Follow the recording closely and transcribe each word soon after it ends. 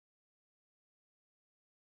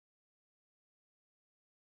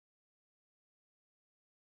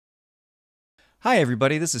Hi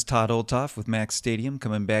everybody, this is Todd Olthoff with Max Stadium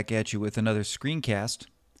coming back at you with another screencast.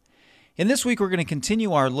 In this week we're going to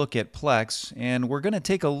continue our look at PLEX, and we're going to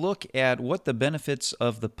take a look at what the benefits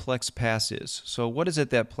of the PLEX Pass is. So what is it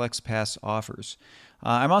that PLEX Pass offers?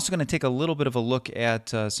 I'm also going to take a little bit of a look at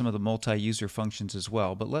some of the multi-user functions as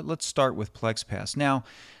well, but let's start with PLEX Pass. Now,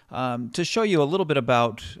 to show you a little bit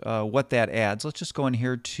about what that adds, let's just go in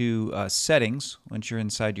here to Settings once you're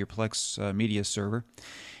inside your PLEX media server.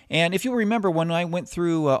 And if you'll remember when I went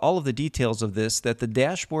through all of the details of this, that the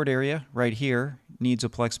dashboard area right here needs a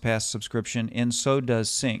PLEX Pass subscription, and so does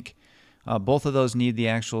Sync. Both of those need the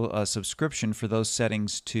actual subscription for those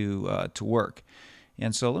settings to work.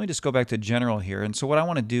 And so let me just go back to General here. And so what I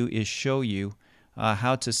want to do is show you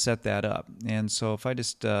how to set that up. And so if I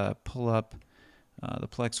just pull up the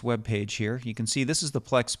PLEX web page here, you can see this is the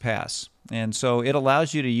PLEX Pass. And so it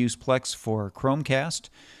allows you to use PLEX for Chromecast.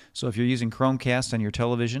 So if you're using Chromecast on your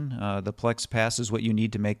television, the PLEX Pass is what you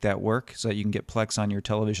need to make that work so that you can get PLEX on your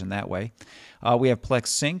television that way. We have PLEX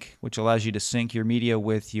Sync, which allows you to sync your media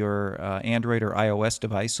with your Android or iOS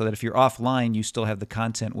device so that if you're offline, you still have the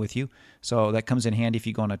content with you. So that comes in handy if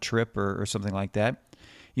you go on a trip or something like that.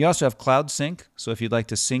 You also have Cloud Sync, so if you'd like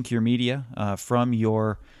to sync your media from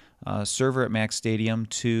your server at Max Stadium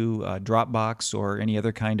to Dropbox or any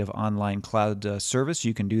other kind of online cloud service,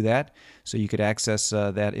 you can do that. So you could access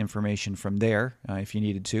that information from there if you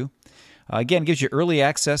needed to. Again, gives you early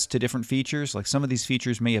access to different features. Like some of these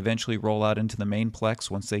features may eventually roll out into the main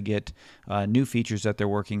PLEX once they get new features that they're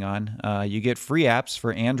working on. You get free apps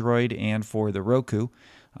for Android and for the Roku.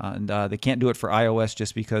 And they can't do it for iOS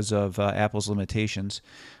just because of Apple's limitations.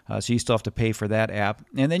 So you still have to pay for that app.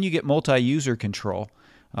 And then you get multi-user control.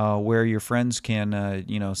 Where your friends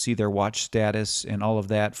can, see their watch status and all of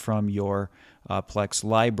that from your PLEX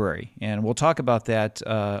library. And we'll talk about that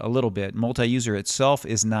a little bit. Multi-user itself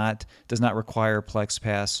does not require PLEX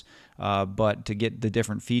Pass, but to get the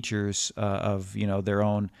different features of their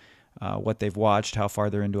own, what they've watched, how far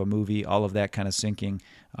they're into a movie, all of that kind of syncing,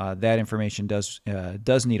 that information does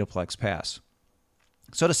need a PLEX Pass.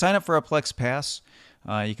 So to sign up for a PLEX Pass,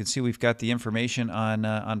 you can see we've got the information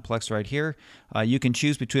on PLEX right here. You can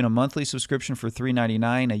choose between a monthly subscription for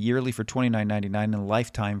 $3.99, a yearly for $29.99, and a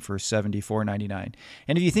lifetime for $74.99.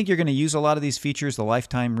 And if you think you're going to use a lot of these features, the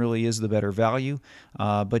lifetime really is the better value.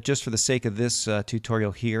 But just for the sake of this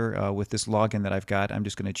tutorial here, with this login that I've got, I'm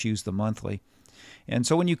just going to choose the monthly. And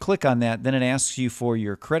so when you click on that, then it asks you for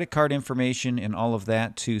your credit card information and all of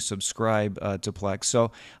that to subscribe to PLEX.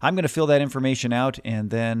 So I'm going to fill that information out, and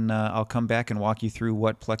then I'll come back and walk you through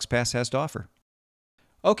what PLEX Pass has to offer.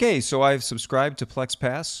 Okay, so I've subscribed to PLEX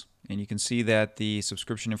Pass, and you can see that the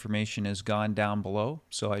subscription information is gone down below,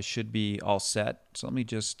 so I should be all set. So let me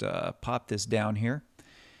just pop this down here.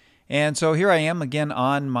 And so here I am again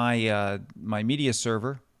on my, my media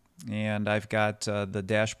server. And I've got the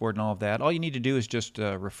dashboard and all of that. All you need to do is just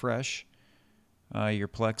refresh your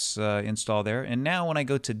PLEX install there. And now when I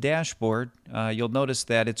go to dashboard, you'll notice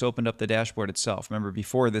that it's opened up the dashboard itself. Remember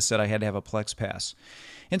before this said I had to have a PLEX Pass.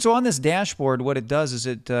 And so on this dashboard, what it does is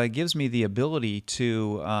it gives me the ability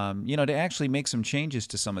to, to actually make some changes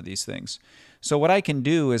to some of these things. So what I can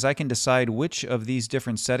do is I can decide which of these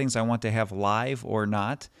different settings I want to have live or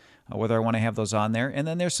not. Whether I want to have those on there. And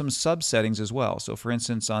then there's some sub settings as well. So for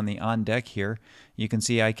instance, on the on deck here, you can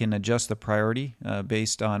see I can adjust the priority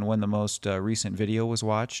based on when the most recent video was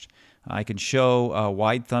watched. I can show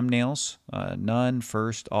wide thumbnails, none,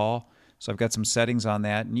 first, all. So I've got some settings on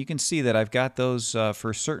that. And you can see that I've got those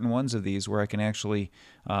for certain ones of these where I can actually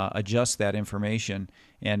adjust that information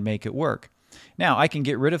and make it work. Now, I can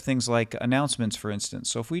get rid of things like announcements, for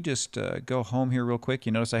instance. So if we just go home here real quick,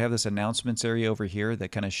 you notice I have this announcements area over here that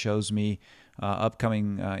kind of shows me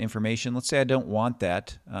upcoming information. Let's say I don't want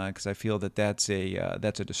that because I feel that that's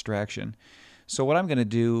a distraction. So what I'm going to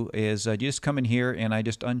do is you just come in here and I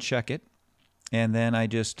just uncheck it, and then I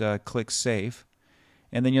just click Save.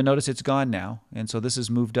 And then you'll notice it's gone now. And so this is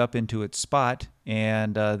moved up into its spot,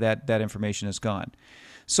 and that information is gone.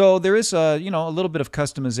 So there is a little bit of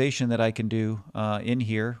customization that I can do in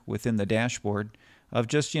here within the dashboard of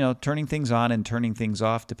just turning things on and turning things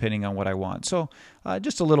off depending on what I want. So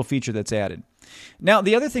just a little feature that's added. Now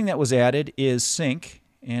the other thing that was added is Sync.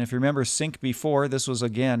 And if you remember Sync before, this was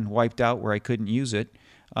again wiped out where I couldn't use it.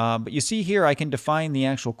 But you see here I can define the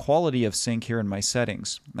actual quality of sync here in my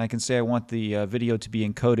settings. I can say I want the video to be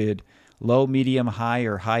encoded low, medium, high,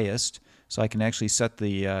 or highest. So I can actually set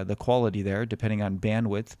the quality there depending on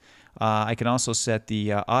bandwidth. I can also set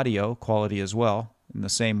the audio quality as well. in the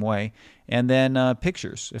same way. And then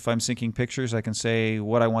pictures. If I'm syncing pictures, I can say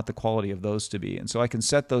what I want the quality of those to be. And so I can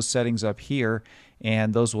set those settings up here,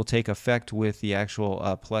 and those will take effect with the actual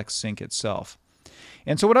PLEX Sync itself.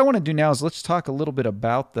 And so what I want to do now is let's talk a little bit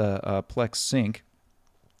about the PLEX Sync,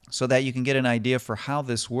 so that you can get an idea for how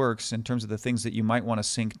this works in terms of the things that you might want to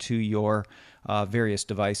sync to your various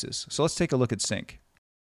devices. So let's take a look at Sync.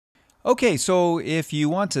 Okay, so if you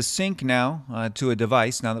want to sync now to a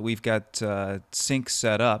device, now that we've got Sync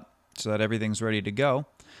set up so that everything's ready to go,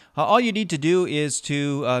 all you need to do is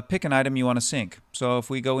to pick an item you want to sync. So if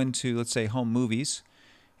we go into, let's say, Home Movies,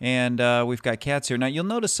 and we've got cats here. Now you'll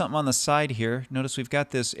notice something on the side here. Notice we've got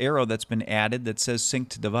this arrow that's been added that says Sync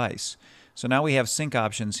to Device. So now we have sync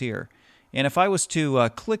options here. And if I was to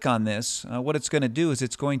click on this, what it's going to do is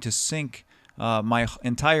it's going to sync my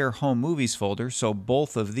entire Home Movies folder, so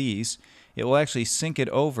both of these. It will actually sync it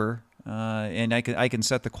over, and I can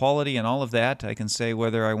set the quality and all of that. I can say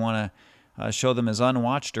whether I want to show them as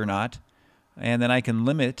unwatched or not. And then I can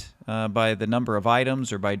limit by the number of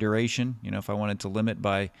items or by duration. You know, if I wanted to limit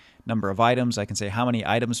by number of items, I can say how many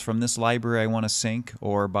items from this library I want to sync,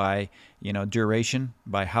 or by, you know, duration,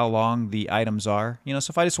 by how long the items are. You know,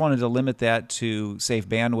 so if I just wanted to limit that to save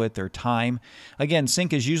bandwidth or time. Again,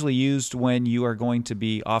 sync is usually used when you are going to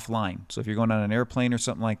be offline. So if you're going on an airplane or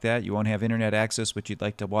something like that, you won't have internet access, but you'd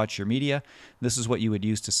like to watch your media, this is what you would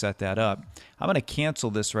use to set that up. I'm going to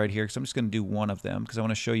cancel this right here because I'm just going to do one of them, because I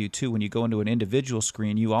want to show you too, when you go into an individual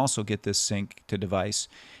screen, you also get this sync to device.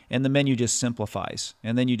 And the menu just simplifies.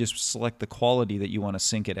 And then you just select the quality that you want to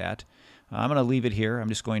sync it at. I'm going to leave it here. I'm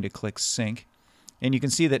just going to click Sync. And you can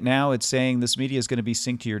see that now it's saying this media is going to be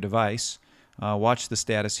synced to your device. Watch the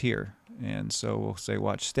status here. And so we'll say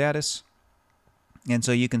Watch Status. And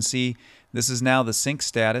so you can see this is now the sync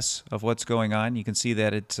status of what's going on. You can see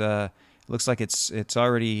that it looks like it's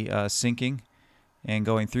already syncing and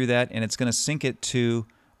going through that. And it's going to sync it to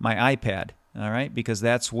my iPad. All right, because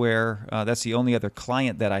that's where that's the only other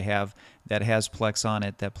client that I have that has PLEX on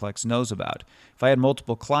it that PLEX knows about. If I had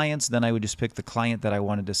multiple clients, then I would just pick the client that I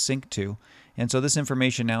wanted to sync to. And so this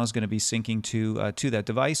information now is going to be syncing to that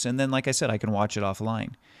device. And then, like I said, I can watch it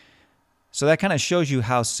offline. So that kind of shows you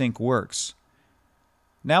how sync works.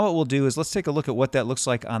 Now what we'll do is let's take a look at what that looks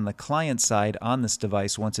like on the client side on this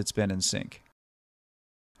device once it's been in sync.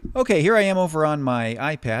 Okay, here I am over on my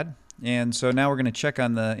iPad. And so now we're going to check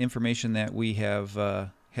on the information that we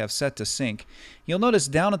have set to sync. You'll notice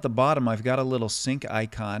down at the bottom I've got a little sync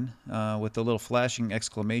icon with a little flashing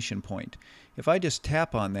exclamation point. If I just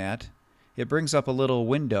tap on that, it brings up a little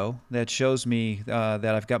window that shows me that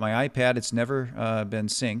I've got my iPad. It's never been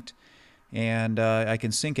synced, and I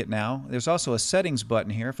can sync it now. There's also a settings button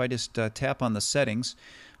here. If I just tap on the settings,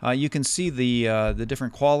 you can see the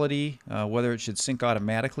different quality, whether it should sync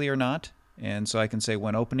automatically or not. And so I can say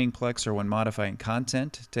when opening PLEX or when modifying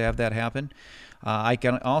content to have that happen. I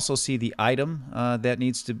can also see the item that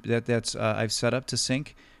needs to I've set up to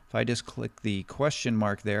sync. If I just click the question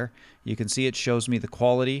mark there, you can see it shows me the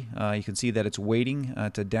quality. You can see that it's waiting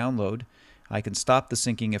to download. I can stop the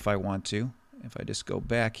syncing if I want to. If I just go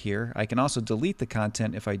back here, I can also delete the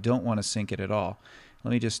content if I don't want to sync it at all. Let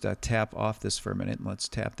me just tap off this for a minute, and let's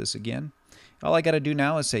tap this again. All I got to do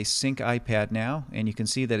now is say Sync iPad Now, and you can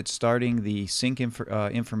see that it's starting the sync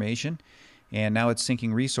information, and now it's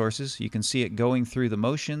syncing resources. You can see it going through the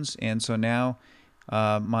motions, and so now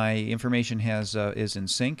my information is in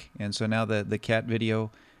sync, and so now the cat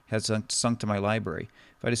video has sunk to my library.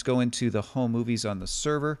 If I just go into the Home Movies on the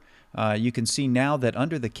server, you can see now that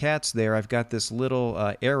under the cats there, I've got this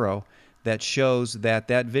little arrow that shows that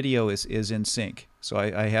that video is in sync. So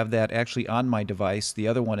I have that actually on my device. The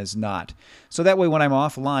other one is not. So that way when I'm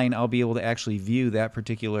offline, I'll be able to actually view that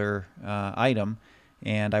particular item,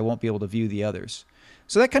 and I won't be able to view the others.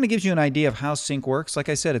 So that kind of gives you an idea of how sync works. Like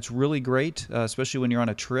I said, it's really great, especially when you're on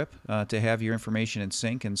a trip, to have your information in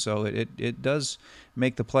sync. And so it does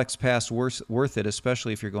make the PLEX Pass worth it,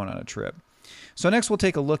 especially if you're going on a trip. So next we'll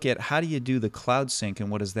take a look at how do you do the cloud sync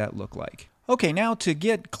and what does that look like. Okay, now to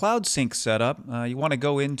get Cloud Sync set up, you want to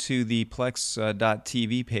go into the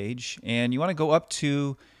plex.tv page, and you want to go up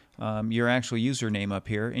to your actual username up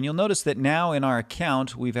here, and you'll notice that now in our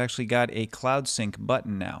account we've actually got a Cloud Sync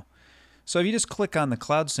button now. So if you just click on the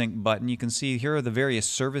Cloud Sync button, you can see here are the various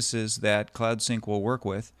services that Cloud Sync will work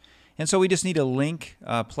with. And so we just need to link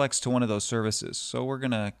PLEX to one of those services. So we're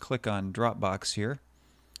going to click on Dropbox here,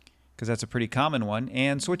 because that's a pretty common one.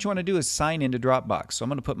 And so what you want to do is sign into Dropbox. So I'm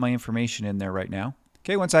going to put my information in there right now.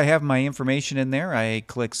 Okay, once I have my information in there, I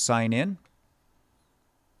click Sign In.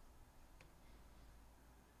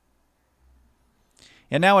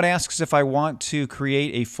 And now it asks if I want to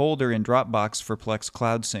create a folder in Dropbox for PLEX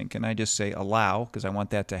Cloud Sync, and I just say allow because I want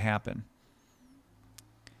that to happen.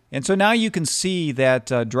 And so now you can see that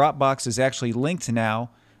Dropbox is actually linked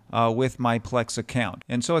now with my PLEX account.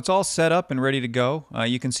 And so it's all set up and ready to go.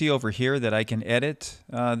 You can see over here that I can edit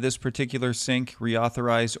this particular sync,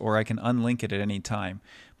 reauthorize, or I can unlink it at any time.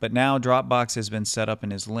 But now Dropbox has been set up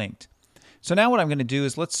and is linked. So now what I'm going to do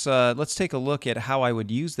is let's take a look at how I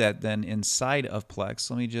would use that then inside of PLEX.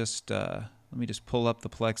 Let me just pull up the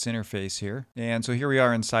PLEX interface here. And so here we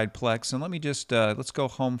are inside PLEX. And let me just let's go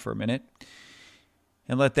home for a minute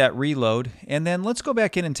and let that reload. And then let's go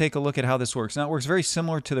back in and take a look at how this works. Now it works very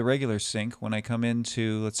similar to the regular sync when I come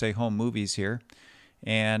into, let's say, Home Movies here.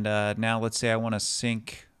 And now let's say I want to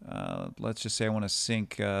sync, let's just say I want to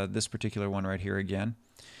sync this particular one right here again.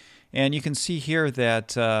 And you can see here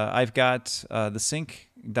that I've got the sync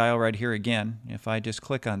dial right here again. If I just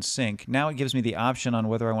click on sync, now it gives me the option on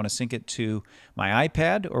whether I want to sync it to my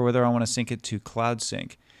iPad or whether I want to sync it to Cloud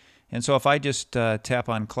Sync. And so if I just tap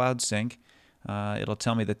on Cloud Sync, it'll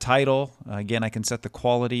tell me the title. Again, I can set the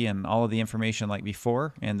quality and all of the information like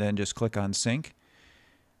before, and then just click on sync.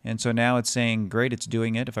 And so now it's saying, great, it's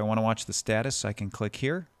doing it. If I want to watch the status, I can click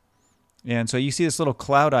here. And so you see this little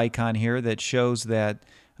cloud icon here that shows that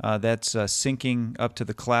that's syncing up to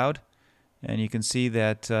the cloud, and you can see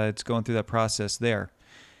that it's going through that process there.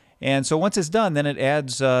 And so once it's done, then it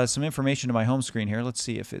adds some information to my home screen here. Let's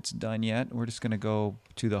see if it's done yet. We're just going to go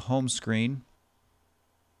to the home screen.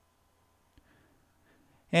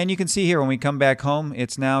 And you can see here when we come back home,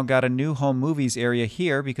 it's now got a new Home Movies area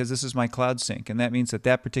here because this is my Cloud Sync. And that means that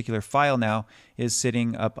that particular file now is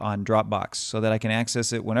sitting up on Dropbox so that I can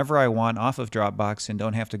access it whenever I want off of Dropbox and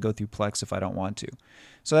don't have to go through PLEX if I don't want to.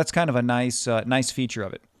 So that's kind of a nice feature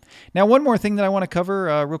of it. Now, one more thing that I want to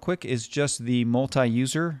cover real quick is just the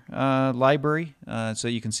multi-user library so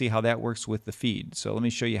you can see how that works with the feed. So let me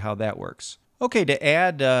show you how that works. Okay, to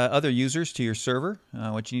add other users to your server,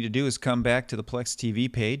 what you need to do is come back to the PLEX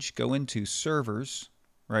TV page, go into Servers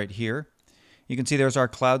right here. You can see there's our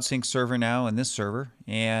Cloud Sync server now in this server,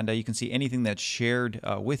 and you can see anything that's shared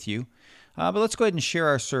with you. But let's go ahead and share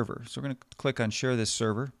our server. So we're going to click on Share this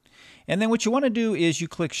server. And then what you want to do is you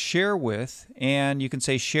click Share With, and you can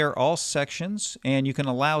say Share All Sections, and you can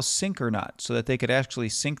allow sync or not, so that they could actually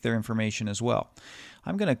sync their information as well.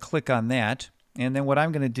 I'm going to click on that. And then what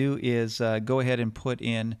I'm going to do is go ahead and put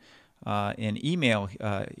in an email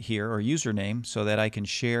here, or username, so that I can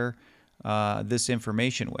share this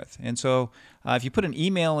information with. And so if you put an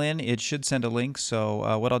email in, it should send a link.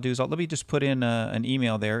 So what I'll do is let me just put in an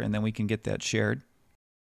email there, and then we can get that shared.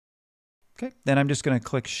 Okay, then I'm just going to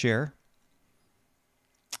click Share.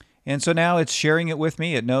 And so now it's sharing it with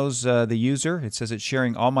me. It knows the user. It says it's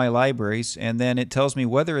sharing all my libraries, and then it tells me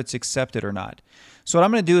whether it's accepted or not. So what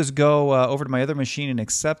I'm going to do is go over to my other machine and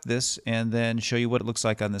accept this, and then show you what it looks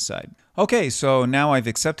like on this side. Okay, so now I've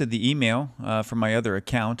accepted the email from my other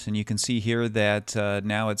account, and you can see here that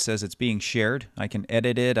now it says it's being shared. I can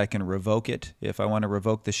edit it. I can revoke it if I want to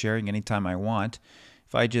revoke the sharing anytime I want.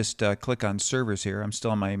 If I just click on servers here, I'm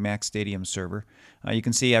still on my Mac Stadium server. You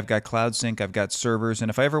can see I've got Cloud Sync, I've got servers,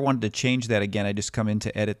 and if I ever wanted to change that again, I just come in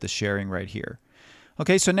to edit the sharing right here.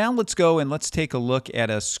 Okay, so now let's go and let's take a look at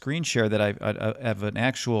a screen share that I have an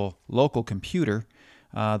actual local computer,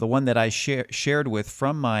 the one that I shared with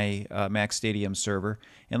from my Mac Stadium server,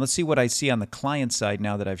 and let's see what I see on the client side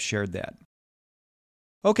now that I've shared that.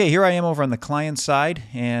 Okay, here I am over on the client side,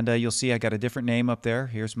 and you'll see I got a different name up there.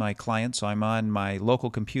 Here's my client, so I'm on my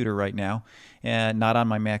local computer right now, and not on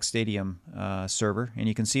my Mac Stadium server. And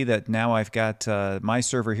you can see that now I've got my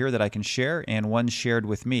server here that I can share, and one shared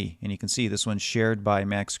with me. And you can see this one's shared by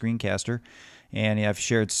Mac Screencaster, and I've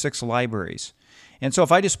shared 6 libraries. And so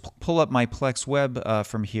if I just pull up my PLEX web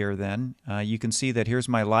from here then, you can see that here's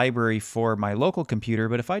my library for my local computer,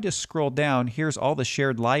 but if I just scroll down, here's all the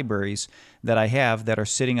shared libraries that I have that are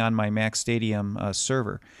sitting on my Mac Stadium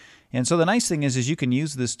server. And so the nice thing is you can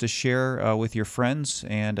use this to share with your friends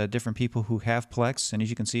and different people who have PLEX. And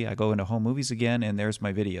as you can see, I go into Home Movies again, and there's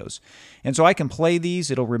my videos. And so I can play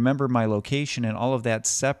these. It'll remember my location and all of that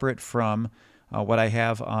separate from what I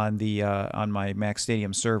have on the on my Mac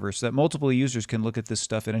Stadium server, so that multiple users can look at this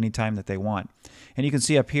stuff at any time that they want. And you can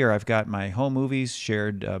see up here I've got my home movies,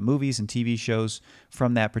 shared movies and TV shows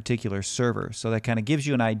from that particular server. So that kind of gives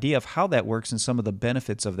you an idea of how that works and some of the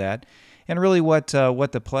benefits of that, and really what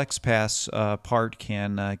the PLEX Pass part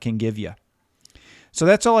can give you. So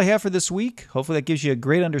that's all I have for this week. Hopefully that gives you a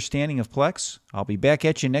great understanding of PLEX. I'll be back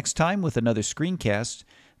at you next time with another screencast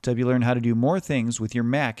to help you learn how to do more things with your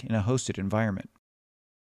Mac in a hosted environment.